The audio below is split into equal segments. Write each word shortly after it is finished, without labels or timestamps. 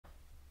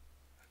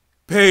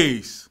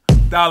Peace.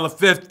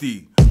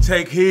 $50.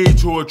 Take heed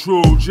to a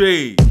true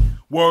G.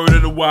 Word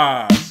of the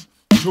wise.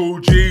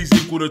 2 G's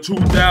equal to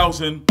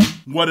 2,000.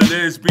 What it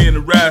is being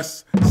the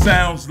rest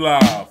sounds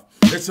live.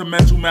 It's a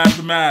mental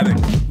mathematic.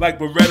 Like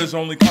Beretta's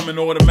only coming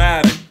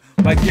automatic.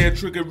 Like hair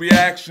trigger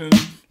reactions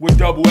with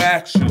double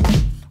actions.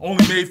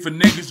 Only made for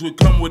niggas who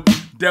come with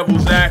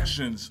devil's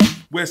actions.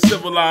 Where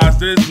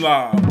civilized is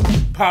live.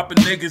 Popping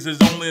niggas is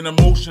only an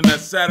emotion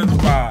that's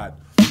satisfied.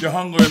 Your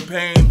hunger and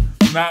pain,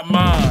 not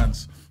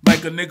mine's.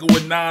 Like a nigga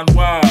with 9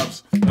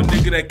 wives. A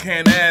nigga that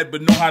can't add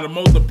but know how to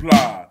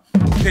multiply.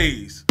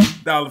 Peace.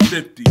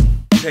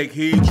 $50. Take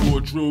heed to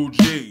a true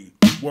G.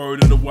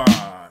 Word of the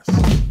wise.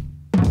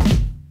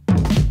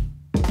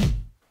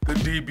 The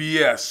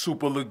DBS,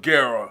 Super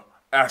Ligera,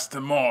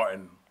 Aston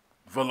Martin,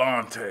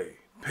 Volante.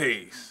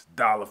 Peace.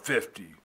 $50.